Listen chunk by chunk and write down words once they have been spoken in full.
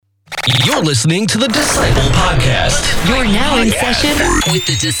You're listening to the Disciple Podcast. You're now in session with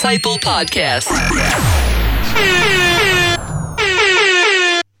the Disciple Podcast.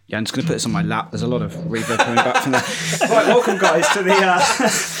 Yeah, I'm just going to put this on my lap. There's a lot of reverb coming back from there. Right, welcome guys to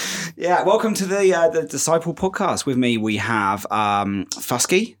the welcome to the Disciple Podcast. With me we have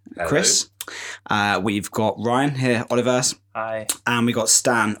Fusky, Chris. We've got Ryan here, Oliver's. Hi. And we got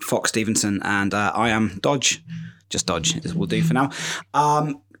Stan, Fox Stevenson, and I am Dodge. Just Dodge will do for now.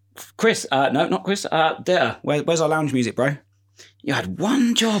 Chris, no, not Chris. Data. Where's our lounge music, bro? You had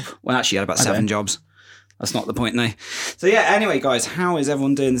one job. Well, actually, you had about 7 jobs. That's not the point, no. So yeah, anyway, guys, how is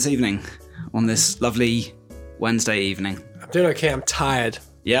everyone doing this evening on this lovely Wednesday evening? I'm doing okay. I'm tired.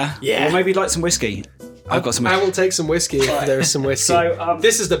 Yeah? Yeah. Or maybe you'd like some whiskey. I've got some whiskey. I will take some whiskey if there's some whiskey. So,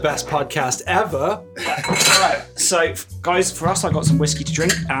 this is the best podcast ever. Alright, so guys, for us, I got some whiskey to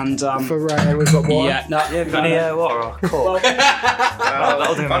drink, and For Ryan, we've got water. Any water or Coke?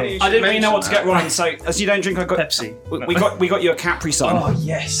 That'll do me. I didn't really know what to get Ryan, so as you don't drink, I got Pepsi. We got you a Capri Sun. Oh,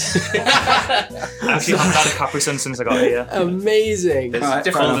 yes. Actually, I haven't had a Capri Sun since I got here. Amazing. Alright, fair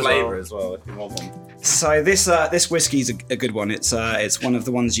Different enough. flavour as well if you want one. So this whiskey's a good one. It's one of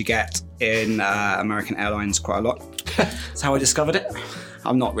the ones you get in American Airlines quite a lot. That's how I discovered it.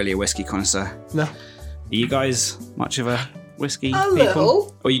 I'm not really a whiskey connoisseur. No. Are you guys much of a whiskey A people?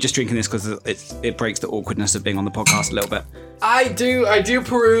 little. Or are you just drinking this because it breaks the awkwardness of being on the podcast a little bit? I do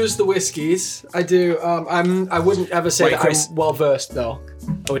peruse the whiskies. I do. I wouldn't ever say Wait, that Chris. I'm well versed though.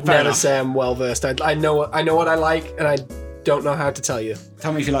 I would Fair never enough. say I'm well versed. I know what I like, and I don't know how to tell you.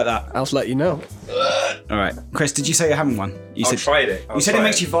 Tell me if you like that. I'll let you know. All right, Chris, did you say you're having one? You I tried it. You said it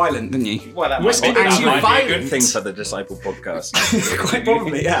makes you violent, didn't you? Well, that Whiskey might, makes that you might be a violent. good thing for the Disciple Podcast. Quite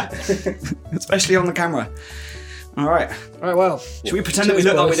probably, yeah. Especially on the camera. All right. All right. Well. Should we pretend that we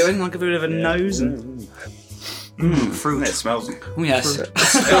look like we're doing like a bit of a nose and? Fruit. It smells. Oh yes.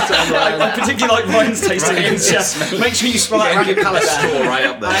 I particularly like Ryan's tasting it. Yeah. Make sure you smell that around your palate. Straw right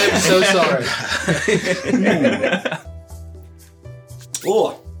up there. I am so sorry.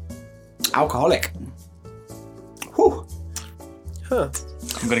 Oh, alcoholic. Whew. Huh.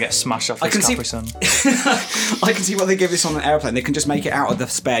 I'm going to get smashed off I this can see- Capri Sun. I can see why they give this on an airplane. They can just make it out of the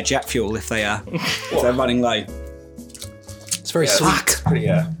spare jet fuel if they're running low. It's very sweet. Pretty,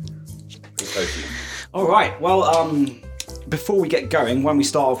 pretty All right. Well, before we get going, why don't we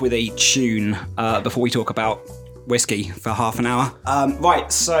start off with a tune before we talk about whiskey for half an hour?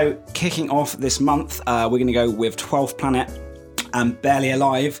 Right. So kicking off this month, we're going to go with 12th Planet and Barely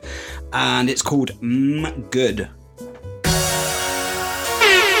Alive, and it's called Good.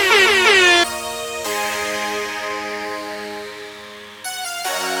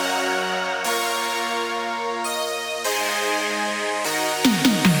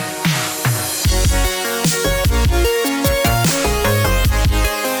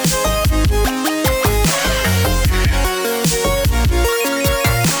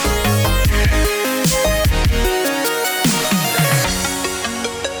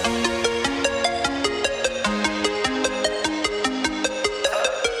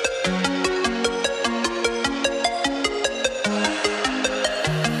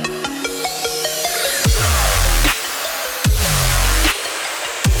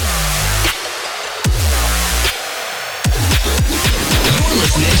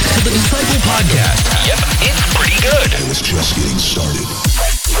 To the Disciple Podcast. Yep, it's pretty good. And it's just getting started.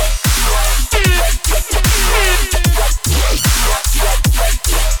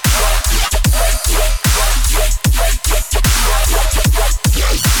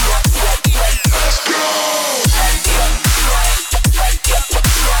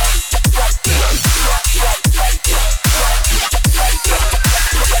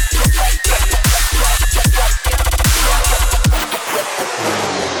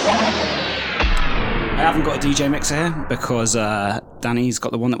 I haven't got a DJ mixer here because Danny's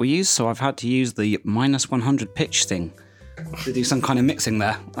got the one that we use, so I've had to use the -100 pitch thing to do some kind of mixing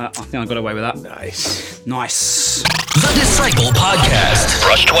there. I think I got away with that. Nice. The Disciple Podcast.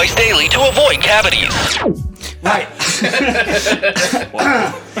 Brush twice daily to avoid cavities. Right.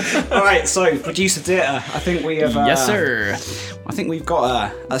 All right, so producer Dieter, I think we have... Yes, sir. I think we've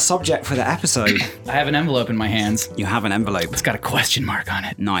got a subject for the episode. I have an envelope in my hands. You have an envelope. It's got a question mark on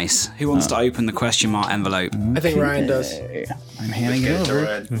it. Nice. Who wants to open the question mark envelope? I think Ryan does. I'm handing it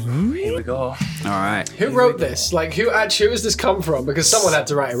over. Here we go. All right. Who wrote this? Like, who has this come from? Because someone had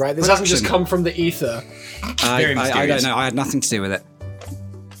to write it, right? This hasn't just Production. come from the ether. Very I don't mysterious. know. I had nothing to do with it.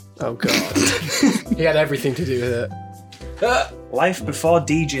 Oh, God. He had everything to do with it. Life before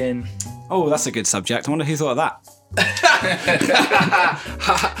DJing. Oh, that's a good subject. I wonder who thought of that.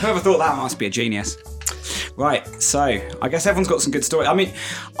 Whoever thought that must be a genius. Right, so I guess everyone's got some good stories. I mean,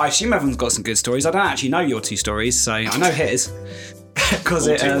 I assume everyone's got some good stories. I don't actually know your 2 stories, so I know his. Because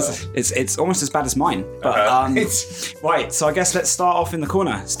it's almost as bad as mine. But right, so I guess let's start off in the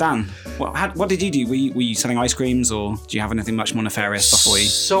corner. Stan, what did you do? Were you selling ice creams, or do you have anything much more nefarious before you?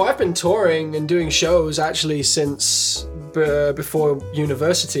 So I've been touring and doing shows actually since before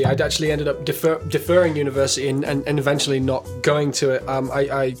university. I'd actually ended up deferring university and eventually not going to it.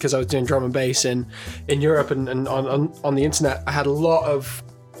 Because I was doing drum and bass in Europe and on the internet. I had a lot of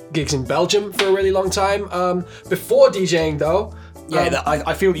gigs in Belgium for a really long time. Before DJing though. Yeah,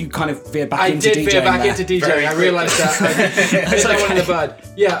 I feel you kind of veered back into DJing. I did veer back into DJing. I realised that. I hit that one in the bud.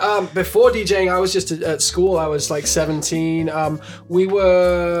 Yeah, before DJing, I was just at school. I was like 17. We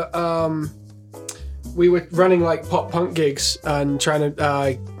were running like pop punk gigs and trying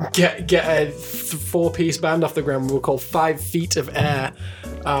to get a 4-piece band off the ground. We were called 5 Feet of Air.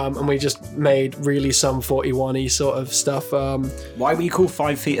 And we just made really some 41-y sort of stuff. Why were you called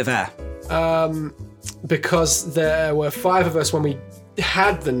 5 Feet of Air? Because there were 5 of us when we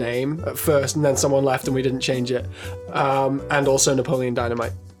had the name at first, and then someone left and we didn't change it. And also Napoleon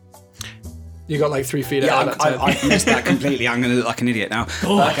Dynamite. You got like 3 feet out of that. I missed that completely. I'm going to look like an idiot now.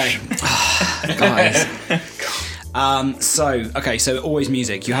 Okay. Guys. So always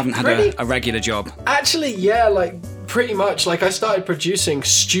music. You haven't had a regular job. Actually, yeah, like pretty much. Like I started producing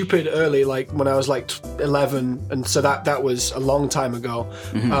stupid early, like when I was like 11, and so that was a long time ago.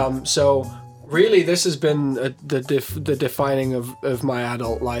 Mm-hmm. So really, this has been the defining of my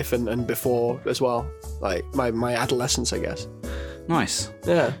adult life and before as well, like my adolescence, I guess. Nice.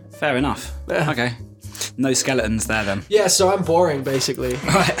 Yeah. Fair enough. Yeah. Okay. No skeletons there then. Yeah, so I'm boring basically.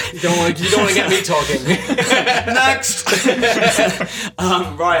 You don't want to get me talking. Next.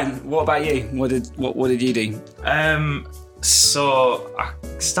 Ryan, what about you? What did you do? So I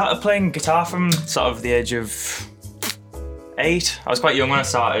started playing guitar from sort of the age of 8. I was quite young when I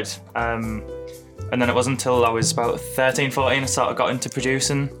started. And then it wasn't until I was about 13, 14 I sort of got into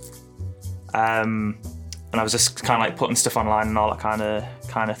producing. And I was just kind of like putting stuff online and all that kind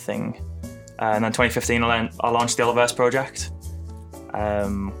of thing. And then 2015 I launched the Oliverse project.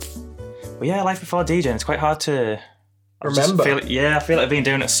 But yeah, life before DJing, it's quite hard to remember. I feel like I've been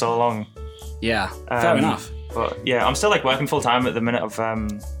doing it so long. Yeah, fair enough. But yeah, I'm still like working full time at the minute. I've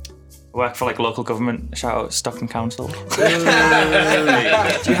work for like local government. Shout out Stockton Council. Do you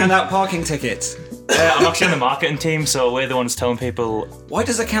hand out parking tickets? I'm actually in the marketing team, so we're the ones telling people. Why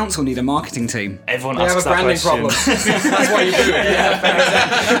does a council need a marketing team? Everyone asks that question. They have a branding problem. That's why you do it.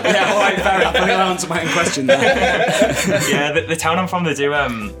 Yeah, all right, fair enough. I think I answered my own question there. Yeah, the town I'm from, they do a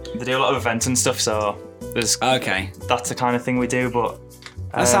lot of events and stuff. So there's that's the kind of thing we do. But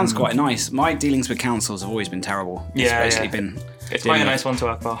that sounds quite nice. My dealings with councils have always been terrible. It's quite a nice one to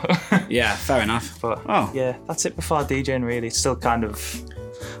work for. Yeah, fair enough. But yeah, that's it before DJing really. It's still kind of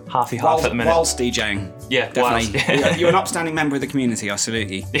half at the minute. Whilst DJing. Yeah, definitely. You're an upstanding member of the community,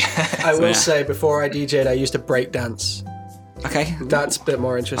 absolutely. I will say, before I DJ'd, I used to break dance. Okay. That's a bit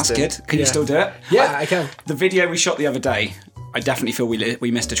more interesting. That's good. Can you still do it? Yeah, I can. The video we shot the other day, I definitely feel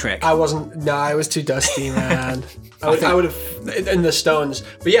we missed a trick. I was too dusty, man. I would have, in the Stones.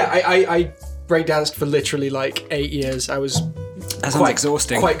 But yeah, I breakdanced for literally like 8 years. That sounds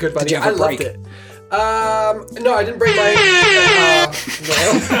exhausting. Quite good, buddy. Did you have a break? Loved it. No, I didn't break my.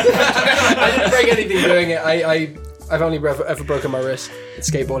 I didn't break anything doing it. I've only ever broken my wrist. It's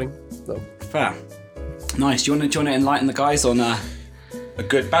skateboarding. So. Fair. Nice. Do you want to enlighten the guys on a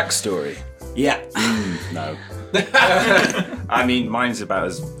good backstory? Yeah. No. I mean, mine's about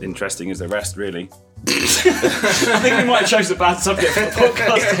as interesting as the rest, really. I think we might have chosen a bad subject for the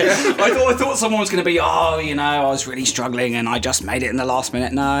podcast. I thought someone was going to be, I was really struggling and I just made it in the last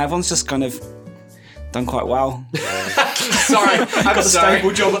minute. No, everyone's just kind of done quite well. Sorry, I've got a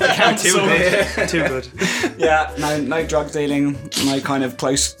stable job at the council. Too good. Yeah, no drug dealing, no kind of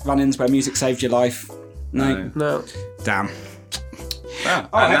close run-ins where music saved your life. No. Damn. Wow.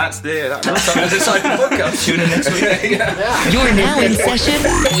 And that's the Disciple Podcast. Tune in next week. You're now in session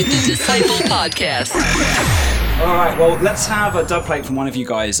with the Disciple Podcast. All right, well, let's have a dub plate from one of you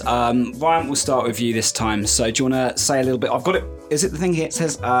guys. Ryan, we'll start with you this time. So do you want to say a little bit? I've got it. Is it the thing here? It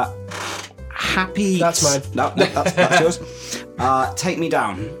says, happy... That's mine. No, that's yours. Take Me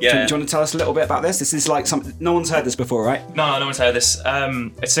Down. Yeah. Do you want to tell us a little bit about this? This is like something... No one's heard this before, right? No one's heard this.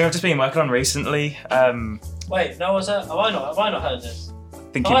 It's something I've just been working on recently. Wait, no one's heard... Have I not heard this?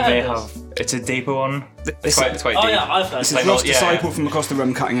 I think you may have. It's a deeper one. It's quite deep. Yeah, I've heard this. This is Lost Disciple from across the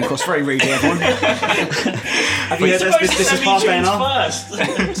room, cutting across very rudely, everyone. Have you heard this? This is past A&R.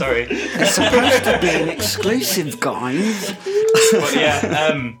 Sorry. It's supposed to be an exclusive, guys. But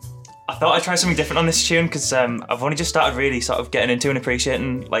yeah, I thought I'd try something different on this tune because I've only just started really sort of getting into and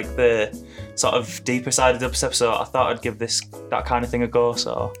appreciating like the sort of deeper side of dubstep. So I thought I'd give that kind of thing a go.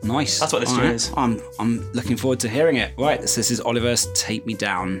 So Nice. That's what this All tune right. is. I'm looking forward to hearing it. Right, this is Oliver's Take Me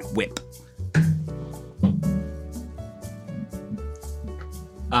Down Whip.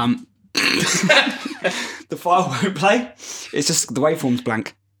 The file won't play. It's just the waveform's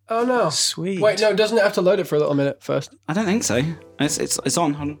blank. Oh no. Sweet. Wait, no, doesn't it have to load it for a little minute first? I don't think so. It's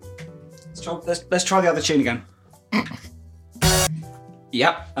on. Hold on. Let's try the other tune again.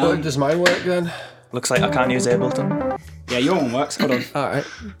 Yep. Does mine work then? Looks like I can't use Ableton. Yeah, your one works. Hold on. All right.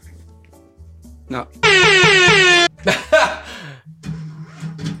 No.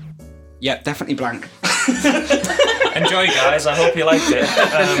 Yep, definitely blank. Enjoy, guys. I hope you liked it.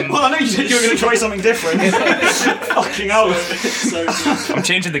 Well, I know you said you were going to try something different. Fucking hell. I'm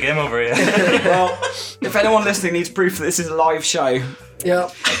changing the game over here. Well, if anyone listening needs proof that this is a live show, Yeah.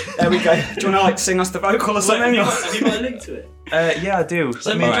 there we go. Do you want to sing us the vocal or something? Have you got a link to it? Yeah, I do.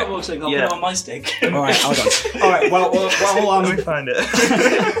 Send me a Alright. Dropbox link. I'll Yeah. put it on my stick. All right, hold on. All right, well, Let me find it.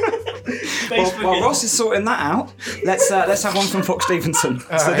 while Ross is sorting that out, let's have one from Fox Stevenson. So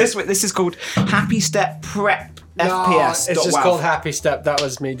right. this is called Happy Step Prep No, FPS. it's just called Happy Step. That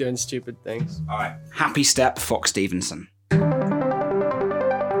was me doing stupid things. All right, Happy Step Fox Stevenson.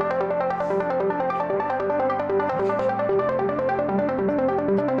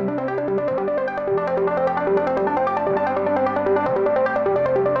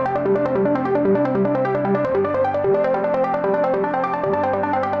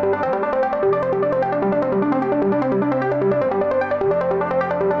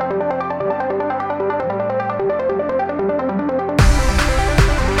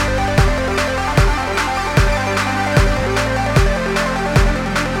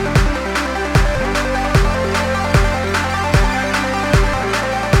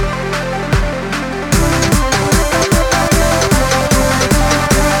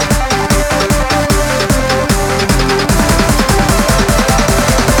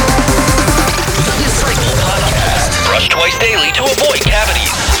 Brush twice daily to avoid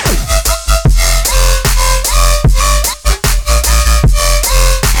cavities.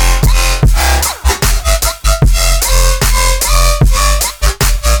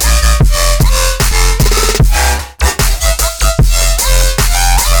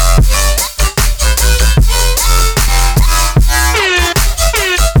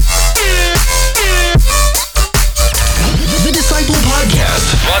 The Disciple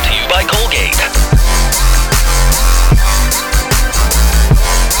Podcast, brought to you by Colgate.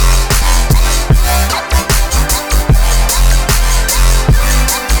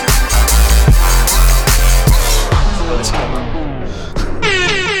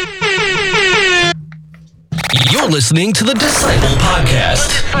 You're listening to the Disciple Podcast.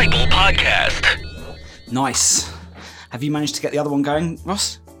 Disciple Podcast. Nice. Have you managed to get the other one going,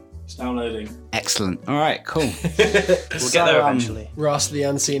 Ross? It's downloading. Excellent. All right, cool. We'll get there eventually. Ross, the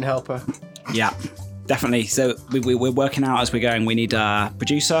unseen helper. Yeah, definitely. So we're working out as we're going. We need a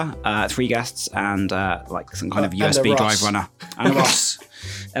producer, 3 guests, and like some kind of And a USB drive Ross. runner. And a Ross.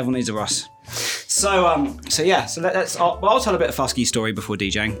 Everyone needs a Ross. So yeah. So let's. I'll tell a bit of Fusky story before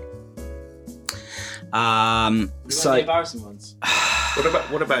DJing. The embarrassing ones.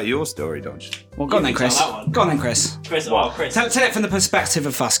 What about your story, Dodge? Well, go on then, can Chris. tell that one. Go on then, Chris. Chris, Chris. Tell it from the perspective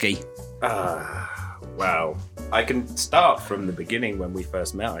of Fusky. Well, I can start from the beginning when we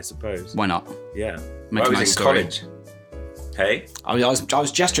first met, I suppose. Why not? Yeah. Make I a was nice in story. college. Hey, I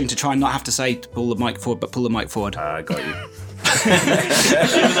was gesturing to try and not have to say to pull the mic forward, but pull the mic forward. I got you. Even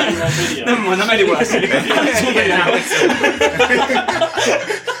though you're on video. Never mind, that made it worse.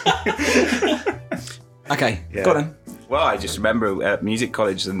 Okay, Yeah. go on then. Well, I just remember at music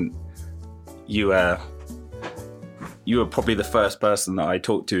college, and you were probably the first person that I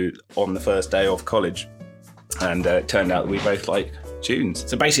talked to on the first day of college, and it turned out that we both like tunes.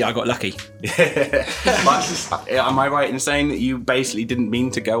 So basically, I got lucky. But, am I right in saying that you basically didn't mean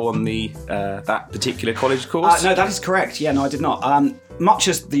to go on the that particular college course? No, that is correct. Yeah, no, I did not. Much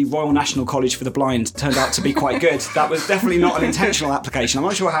as the Royal National College for the Blind turned out to be quite good, that was definitely not an intentional application. I'm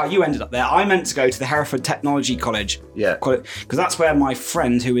not sure how you ended up there. I meant to go to the Hereford Technology College. Yeah. Because that's where my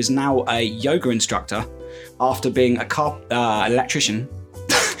friend, who is now a yoga instructor, after being an electrician,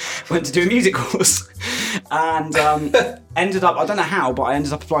 went to do a music course. And ended up, I don't know how, but I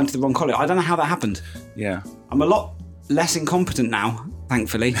ended up applying to the wrong college. I don't know how that happened. Yeah. I'm a lot less incompetent now,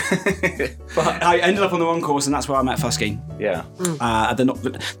 thankfully. But I ended up on the wrong course, and that's where I met Fusky. Yeah.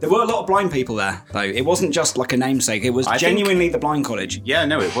 There were a lot of blind people there, though. It wasn't just like a namesake. It was genuinely the blind college. Yeah,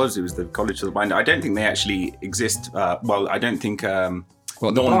 no, it was. It was the College of the Blind. I don't think they actually exist. Well, I don't think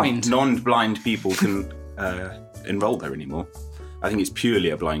Well, the blind. non-blind people can enroll there anymore. I think it's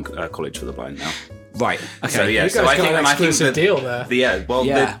purely a blind college for the blind now. Right. Okay. So yeah, You guys got an exclusive deal there. Yeah, well,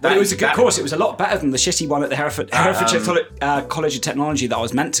 Yeah, but it was a good course. It was a lot better than the shitty one at the Herefordshire College of Technology that I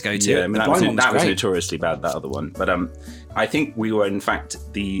was meant to go to. Yeah, I mean, the that was blind one was great. notoriously bad, that other one. But I think we were, in fact,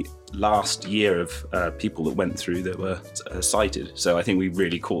 the last year of people that went through that were sighted. So I think we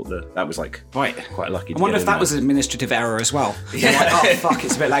really caught that was like Right. quite lucky. I wonder if that was an administrative error as well. Yeah. Like, oh fuck,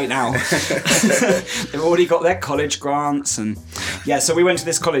 it's a bit late now. They've already got their college grants and yeah. So we went to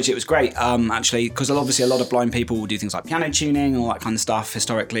this college. It was great, actually, because obviously a lot of blind people will do things like piano tuning and all that kind of stuff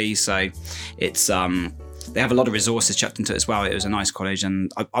historically. So it's they have a lot of resources chucked into it as well. It was a nice college,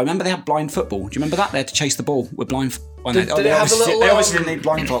 and I remember they had blind football. Do you remember that? They had to chase the ball with blind. Well, Did they have a little, they obviously didn't need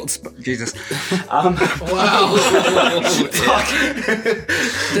blindfolds, but Jesus. Wow. Fuck.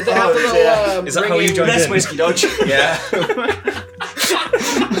 Did they have a little? Is that how you joined Less in? whiskey, Dodge. Yeah.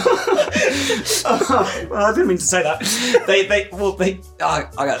 Well, I didn't mean to say that.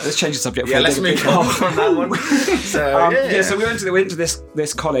 Let's change the subject. Yeah, before I let's dig a move big on hole. from that one. So, So we went to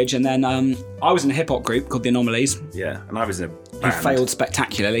this college, and then I was in a hip hop group called the Anomalies, Yeah, and I was in a who band. failed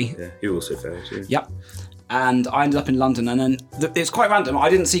spectacularly. Yeah, he also failed. Yeah. Yep. And I ended up in London, and then it's quite random. I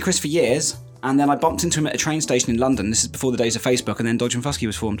didn't see Chris for years, and then I bumped into him at a train station in London. This is before the days of Facebook, and then Dodge and Fusky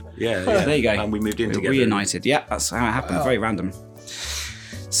was formed. Yeah, So there you go. And we moved in We together. reunited. Yeah, that's how it happened. Very random.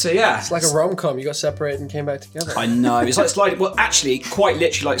 So yeah, It's like a rom-com. You got separated and came back together. I know. It's like sliding. Well, actually, quite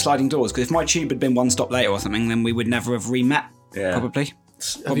literally like sliding doors. Because if my tube had been one stop later or something, then we would never have re-met. Yeah. Probably.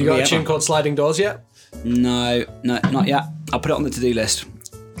 Have you got a Probably tune ever. called Sliding Doors yet? No, not yet. I'll put it on the to-do list.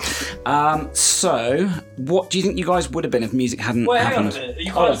 So, what do you think you guys would have been if music hadn't Wait, hang on a happened? minute.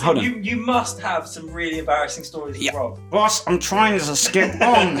 You, Hold guys, on, hold on. you must have some really embarrassing stories with Yeah. Rob. Boss, I'm trying to skip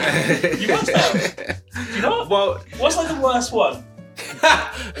on. You must have. Do you know what? Well, What's like the worst one?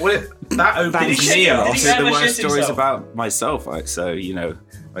 that opens shit me up himself? Did he to the ever worst shit stories himself? about myself. So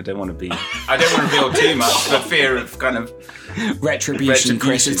I don't want to reveal too much for fear of kind of Retribution,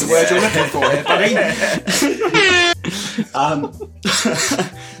 Chris, is the Retribution, word you're looking for here, buddy.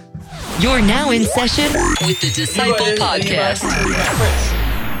 You're now in session with the Disciple Podcast.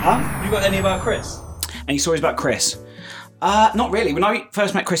 You got any about Chris? Any stories about Chris? Not really. When I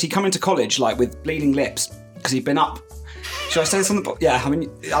first met Chris, he'd come into college like with bleeding lips because he'd been up. Should I say this on the... Yeah, I mean,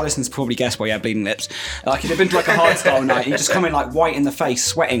 our listeners probably guess why he had bleeding lips. Like, he'd have been to like a hardstyle night, he'd just come in like white in the face,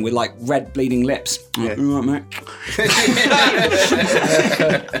 sweating with like red bleeding lips. I'm like, all right, mate.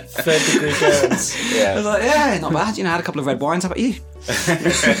 Third degree burns. I was like, yeah, not bad. You know, I had a couple of red wines. How about you?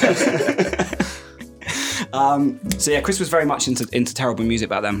 So yeah, Chris was very much into terrible music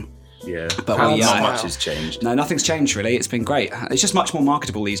back then. Yeah, But not we, much has changed. No, nothing's changed really. It's been great. It's just much more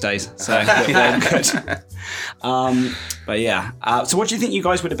marketable these days. So we're good. But yeah. So what do you think you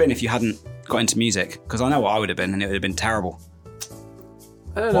guys would have been if you hadn't got into music? Because I know what I would have been, and it would have been terrible.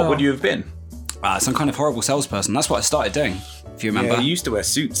 I don't know. What would you have been? Some kind of horrible salesperson. That's what I started doing. If you remember. Yeah, you used to wear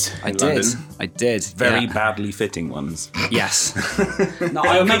suits in I did. London. I did. Very yeah. badly fitting ones. Yes. No,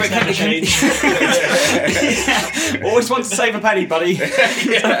 I remember. Yeah. Always want to save a penny, buddy. Don't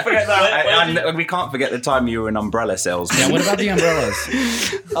forget that. And we can't forget the time you were an umbrella salesman. Yeah, what about the umbrellas?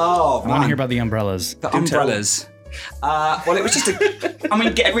 Oh I want to man, hear about the umbrellas. the umbrellas. Well, it was just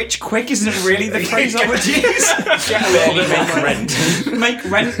get rich quick isn't really the phrase I would use. Make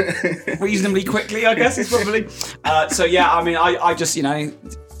rent reasonably quickly, I guess is probably. So yeah, I mean, I just, you know,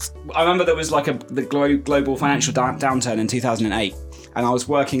 I remember there was like the global financial downturn in 2008, and I was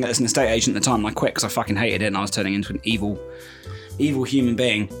working as an estate agent at the time, and I quit because I fucking hated it, and I was turning into an evil human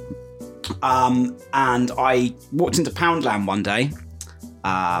being. And I walked into Poundland one day,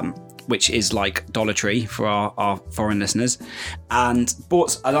 which is like Dollar Tree for our foreign listeners, and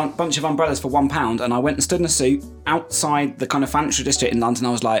bought a bunch of umbrellas for £1. And I went and stood in a suit outside the kind of financial district in London. I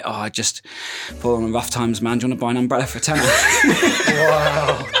was like, I just fallen on rough times, man. Do you want to buy an umbrella for a tenner?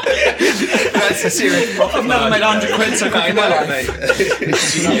 Wow. That's a serious profit. I've never made 100 quid so quick in my life.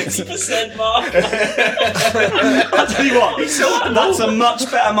 50% mark. I'll tell you what, that's a much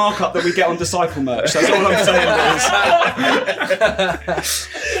better markup than we get on Disciple merch. That's all I'm saying,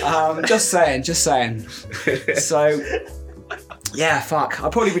 boys. Just saying. So, yeah, fuck.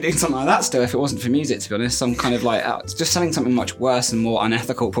 I'd probably be doing something like that still if it wasn't for music, to be honest. Some kind of like, just selling something much worse and more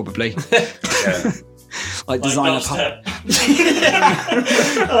unethical, probably. Yeah. Like designer Dubstep.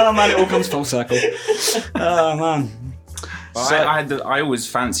 Oh man, it all comes full circle. Oh man. Well, So- I always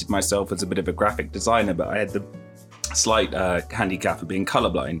fancied myself as a bit of a graphic designer, but I had the slight handicap of being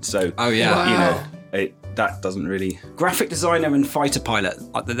colourblind. So, Oh, yeah. you know, that doesn't really. Graphic designer and fighter pilot.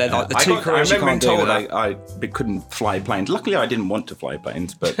 They're like the two I careers you remember being can't do told without. I couldn't fly planes. Luckily, I didn't want to fly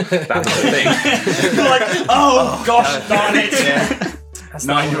planes, but that's the thing. You're like, oh gosh, darn it. Yeah.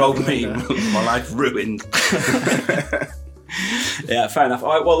 9-year-old me, my life ruined. Yeah, fair enough.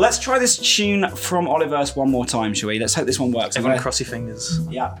 All right, well, let's try this tune from Oliverse one more time, shall we? Let's hope this one works. Everyone cross your fingers.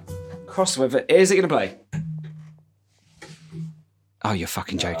 Yeah. Cross with it. Is it going to play? Oh, you're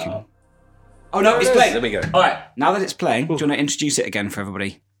fucking joking. Oh, no, it's playing. There we go. All right, now that it's playing, do you want to introduce it again for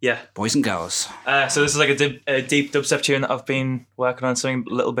everybody? Yeah. Boys and girls. So this is like a deep dubstep tune that I've been working on, something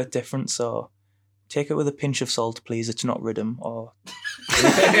a little bit different. So take it with a pinch of salt, please. It's not rhythm or.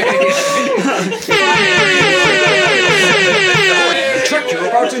 The track you're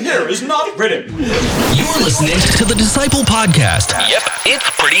about to hear is not rhythm. You're listening to the Disciple Podcast. Yep, it's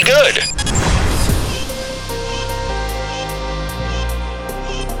pretty good.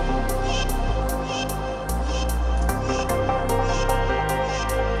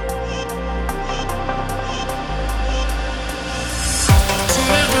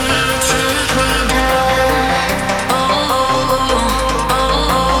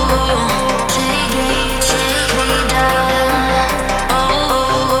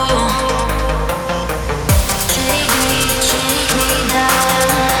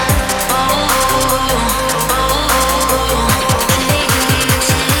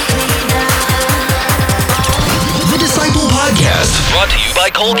 The Disciple Podcast, brought to you by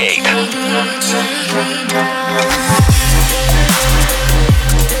Colgate.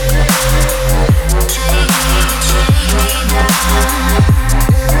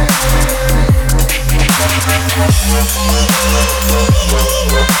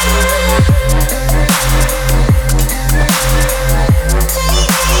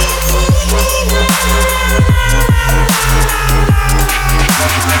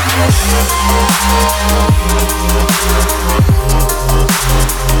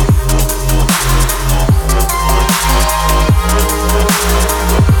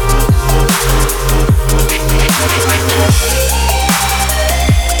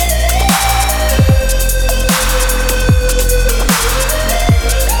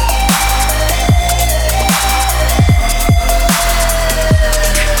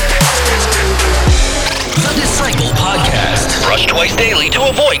 The Disciple Podcast. Brush twice daily to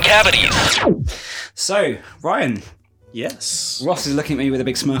avoid cavities. So, Ryan, Yes. Ross is looking at me with a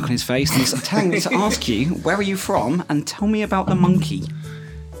big smirk on his face and he's telling me to ask you, where are you from? And tell me about the monkey.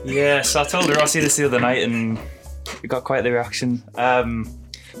 Yeah, so I told Rossi this the other night and we got quite the reaction.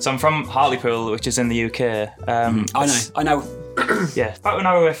 So I'm from Hartlepool, which is in the UK. I know. Yeah, about an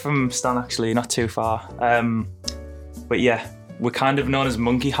hour away from Stan, actually, not too far. But yeah, we're kind of known as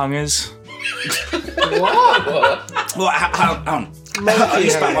monkey hangers. Well, hang on. I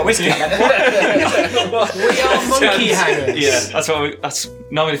just spat my whiskey again. We are monkey hangers. Yeah, that's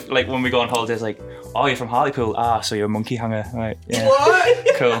normally like when we go on holidays, like, oh, you're from Hartlepool. Ah, so you're a monkey hanger, right? Yeah.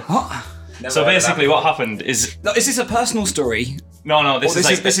 What? Cool. What? So basically, what happened is No, is this a personal story? no, this is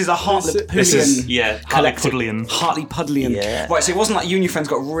like this is a Hartlepoolian. this is collective. Hartlepoolian. Hartlepoolian. Yeah. Right, so it wasn't like you and your friends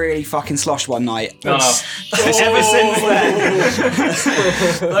got really fucking sloshed one night. No. Ever since then.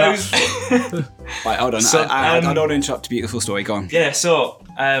 Those. Right, hold on. So, I don't want to interrupt a beautiful story. Go on. Yeah, so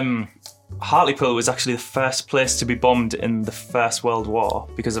Hartlepool was actually the first place to be bombed in the First World War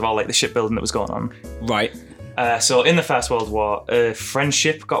because of all like the shipbuilding that was going on. Right. So in the First World War, a French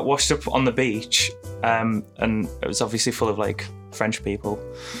ship got washed up on the beach, and it was obviously full of like French people.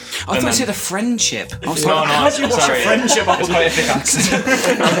 I thought you said a friendship. I was No, like, no, how do you wash sorry. a friendship off? It's quite a thick accent.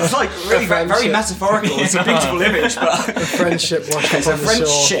 It's like really very metaphorical. It's a beautiful image, but Friendship washed it's up a on the French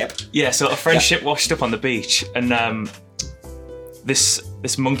shore. ship. Yeah, so a French ship washed up on the beach, and this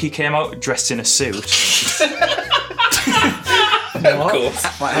monkey came out dressed in a suit. What?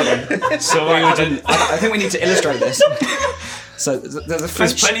 Right, hold on. So we were doing, I think we need to illustrate this. So the there's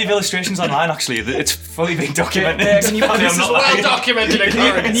French. plenty of illustrations online actually. It's fully being documented. Yeah, can you put I'm this not as lying. Documented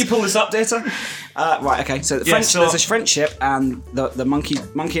Can you pull this up, Data? Right, okay. So, Yeah, so- there's a French ship, and the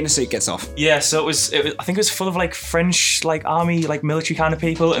monkey in a suit gets off. Yeah, so it was. I think it was full of like French, like army, like military kind of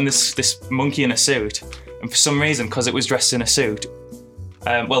people, and this monkey in a suit. And for some reason, because it was dressed in a suit,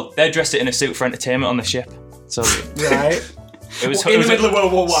 well, they dressed it in a suit for entertainment on the ship. So Right. it was In the middle of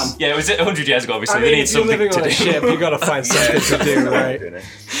World War One. Yeah, it was 100 years ago. Obviously, I they mean, need if you're something living to on do. a ship, you gotta find something to do, right?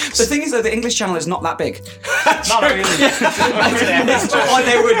 The thing is, though, the English Channel is not that big. Not really. It's not like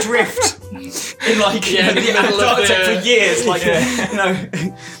they were adrift in like Yeah, in the the middle of Antarctic the- for years. Like you know,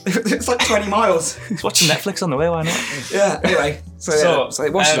 it's like 20 miles. It's watching Netflix on the way. Why not? Yeah. Anyway, so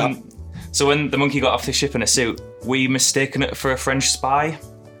it washed up. So when the monkey got off the ship in a suit, we mistaken it for a French spy.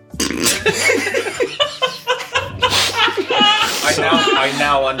 I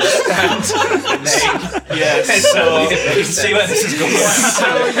now understand the name. Yes, so you can see where this is going.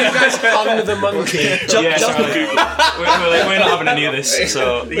 So you guys hung the monkey. Yeah, so we're not having any of this.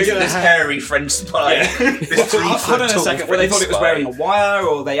 So This hairy French spy. This Hold on a tall second. Well, they thought it was French wearing a wire,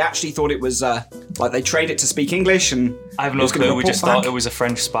 or they actually thought it was like they trained it to speak English. And I have it no was gonna clue. We report just back. thought it was a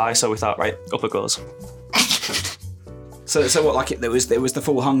French spy, so we thought, right, up it goes. So what? Like there was the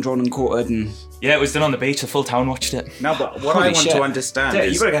full hung, drawn, and quartered, and Yeah, it was done on the beach. The full town watched it. No, but what Holy I want shit. to understand Yeah,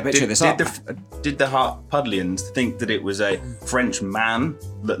 is you gotta get a picture of this did the Hartpudlians think that it was a French man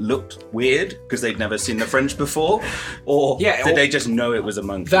that looked weird because they'd never seen the French before, or Yeah, did or- they just know it was a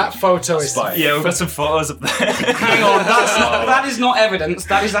monkey? That photo is Spy. Yeah, we've got some photos up there. hang on, that is not evidence.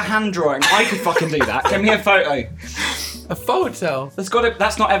 That is a hand drawing. I could fucking do that. Give me a photo. a photo.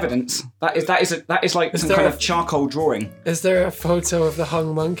 That's not evidence. That is like some there kind a- of charcoal drawing. Is there a photo of the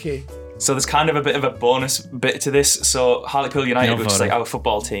hung monkey? So there's kind of a bit of a bonus bit to this. So Hartlepool United, No which is photo. like our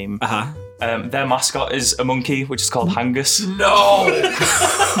football team, Uh huh. their mascot is a monkey, which is called Hangus. No.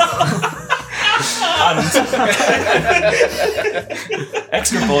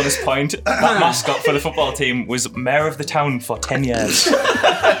 Extra bonus point, that mascot for the football team was mayor of the town for 10 years.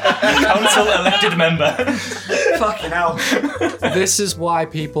 Council elected member. Fucking hell. This is why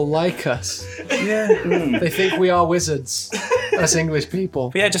people like us. Yeah. They think we are wizards. Us English people.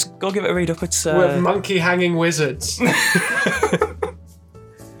 But yeah, just go give it a read up. It's We're monkey hanging wizards.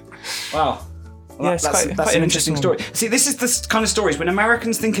 Wow. Well, Yeah, it's that's quite an an interesting interesting story. See, this is the kind of stories when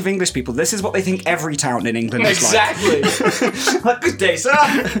Americans think of English people. This is what they think every town in England is Exactly. like. Good day, sir.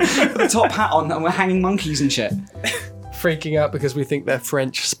 With a top hat on, and we're hanging monkeys and shit. Freaking out because we think they're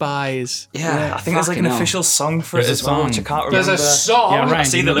French spies. Yeah, I think there's like an official song for it There's as a well, song. which I can't remember. There's a song. Yeah, right. I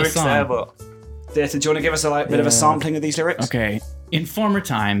see you the know the lyrics song. there, but Theatre, do you want to give us a bit of a sampling of these lyrics? Okay. In former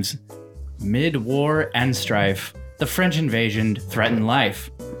times, mid-war and strife, the French invasion threatened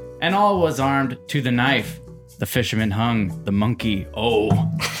life, and all was armed to the knife. The fisherman hung the monkey. Oh.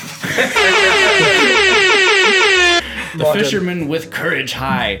 The fisherman with courage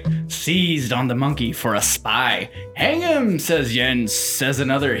high seized on the monkey for a spy. Hang him, says Jens, says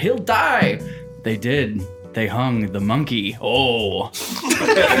another, he'll die. They did. They hung the monkey. Oh.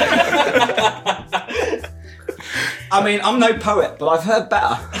 I mean, I'm no poet, but I've heard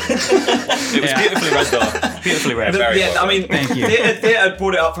better. it was beautifully read though. Beautifully read. I mean, Thank you. Theatre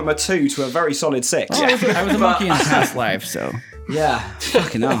brought it up from a 2 to a very solid 6. I was a monkey in a past life, so. Yeah,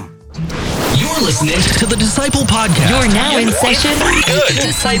 fucking hell. You're listening to the Disciple Podcast. You're now in session Pretty with good. the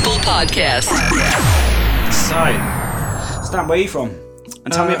Disciple Podcast. So, Stan, where are you from?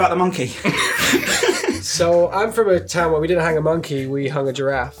 And tell me about the monkey. So I'm from a town where we didn't hang a monkey, we hung a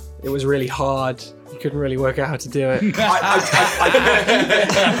giraffe. It was really hard. You couldn't really work out how to do it.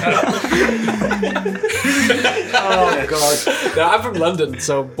 Oh god. No, I'm from London,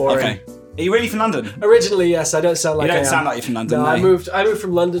 so boring. Okay. Are you really from London? Originally, yes, I don't sound like You I don't am. sound like you're from London, No, no. I moved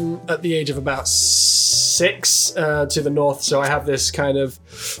from London at the age of about 6 to the north, so I have this kind of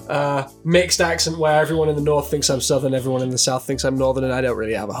mixed accent where everyone in the north thinks I'm southern, everyone in the south thinks I'm northern, and I don't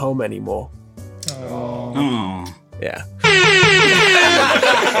really have a home anymore. Oh. Yeah.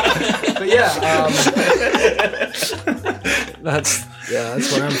 But yeah, that's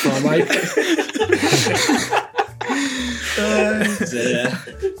where I'm from.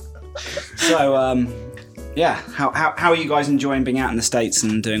 So, yeah, how are you guys enjoying being out in the States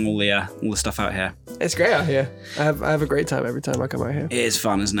and doing all the stuff out here? It's great out here. I have a great time every time I come out here. It is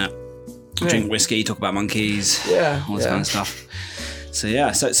fun, isn't it? Drink whiskey, talk about monkeys, Yeah, all this yeah. kind of stuff. So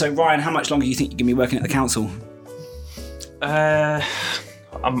yeah, so Ryan, how much longer do you think you're gonna be working at the council?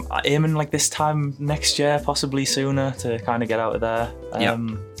 I'm aiming like this time next year, possibly sooner, to kind of get out of there. Yeah.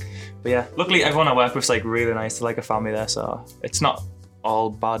 But yeah, luckily everyone I work with is like really nice, to like a family there, so it's not all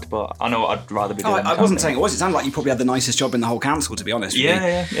bad. But I know what I'd rather be doing. I wasn't saying it was. It sounded like you probably had the nicest job in the whole council, to be honest. with you.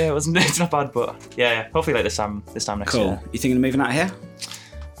 Yeah, it wasn't. It's not bad, but yeah. Hopefully, like this time next Cool. year. You thinking of moving out here?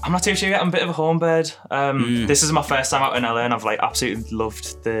 I'm not too sure yet. I'm a bit of a home bird. This is my first time out in LA, and I've like absolutely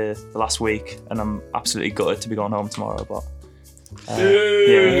loved the last week, and I'm absolutely gutted to be going home tomorrow. But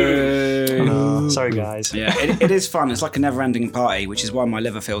yeah, I know. Sorry guys. Yeah, it is fun. It's like a never-ending party, which is why my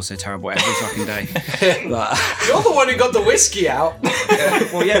liver feels so terrible every fucking day. But, You're the one who got the whiskey out.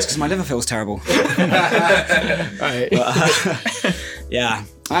 well, yeah, it's because my liver feels terrible. Right. Yeah,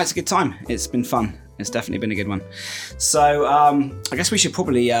 it's a good time. It's been fun. It's definitely been a good one. So I guess we should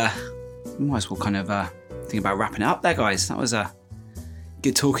probably, we might as well kind of think about wrapping it up there, guys. That was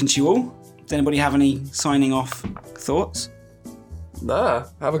good talking to you all. Does anybody have any signing off thoughts? Nah,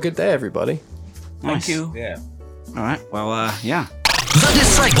 have a good day, everybody. Nice. Thank you. Yeah. All right. Well, yeah. The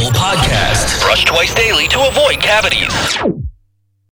Disciple Podcast. Brush twice daily to avoid cavities.